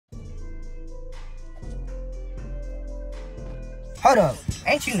Hold up.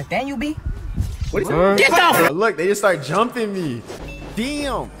 Ain't you Nathaniel B? What is it? Get off! Look, they just start jumping me.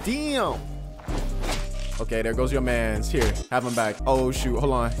 Damn. Okay, there goes your mans. Here, have him back. Oh, shoot.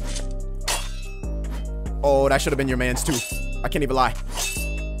 Hold on. Oh, that should have been your mans, too. I can't even lie.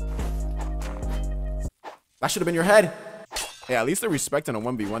 That should have been your head. Yeah, at least they're respecting a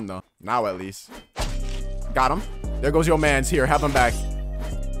 1v1, though. Now, at least. Got him. There goes your mans. Here, have him back.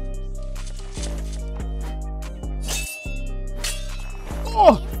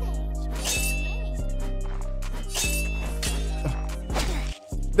 Oh!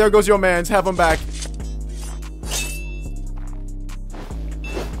 There goes your mans. Have him back.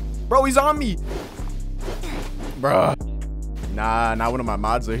 Bro, he's on me. Bruh. Nah, not one of my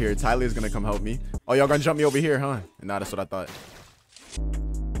mods are here. Tyler's gonna come help me. Oh, y'all gonna jump me over here, huh? Nah, that's what I thought.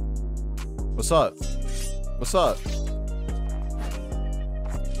 What's up? What's up?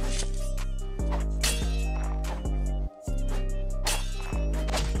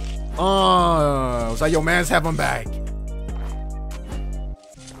 Was that your man's have him back?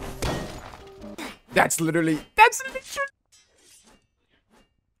 That's literally true.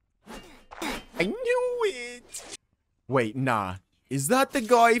 I knew it. Wait, nah. Is that the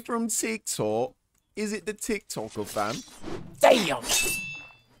guy from TikTok? Is it the TikToker, fam? Damn.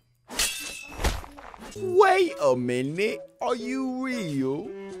 Wait a minute. Are you real?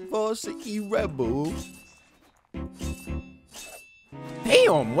 Varsity Rebel?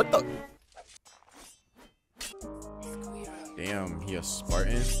 Damn, what the? Damn, he a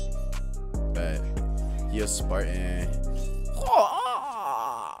Spartan? Bet. He a Spartan.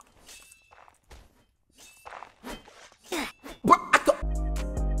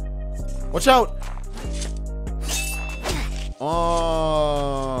 Watch out!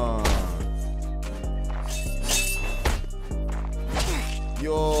 Oh.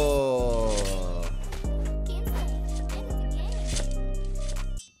 Yo.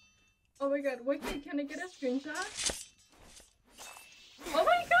 Oh my god, Wckd, can I get a screenshot? Oh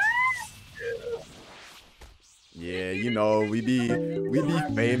my god! Yeah, you know, we be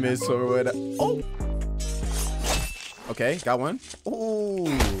famous or whatever. Oh. Okay, got one. Oh.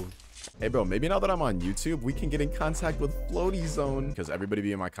 Hey, bro, maybe now that I'm on YouTube, we can get in contact with Floaty Zone. Because everybody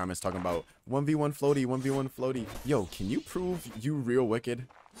be in my comments talking about 1v1 Floaty, 1v1 Floaty. Yo, can you prove you real Wckd?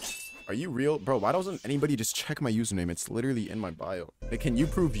 Are you real? Bro, why doesn't anybody just check my username? It's literally in my bio. Hey, can you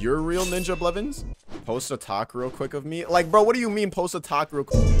prove you're real, Ninja Blevins? Post a talk real quick of me. Like, bro, what do you mean post a talk real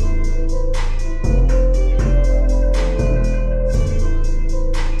quick?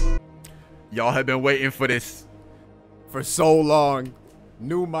 Y'all have been waiting for this for so long.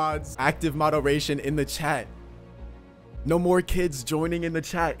 New mods, active moderation in the chat. No more kids joining in the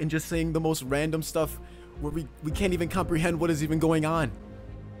chat and just saying the most random stuff where we can't even comprehend what is even going on.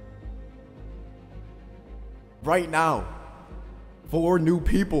 Right now, 4 new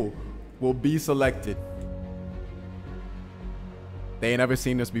people will be selected. They ain't never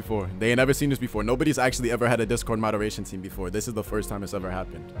seen this before. Nobody's actually ever had a Discord moderation team before. This is the first time it's ever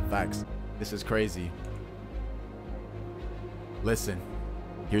happened. Facts. This is crazy. Listen.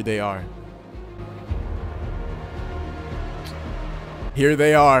 Here they are. Here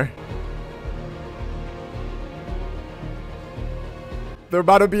they are. They're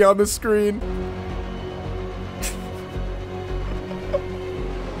about to be on the screen.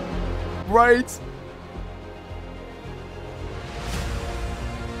 Right?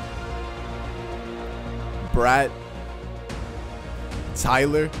 Brat,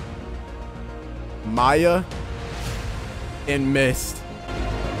 Tyler, Maya, and Mist.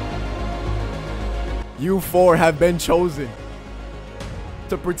 You 4 have been chosen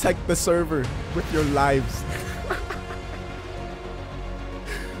to protect the server with your lives.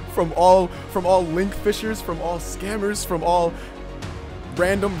 from all link fishers, from all scammers, from all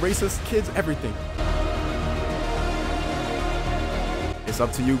random racist kids, everything. It's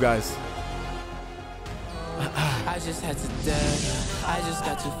up to you guys. I just had to dare. I just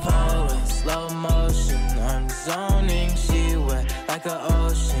got to flow in slow motion. I'm zoning, she wet like an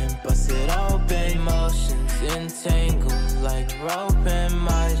ocean. Busted open motions, entangled like rope in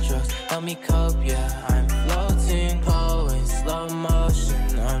my drugs. Help me cope, yeah.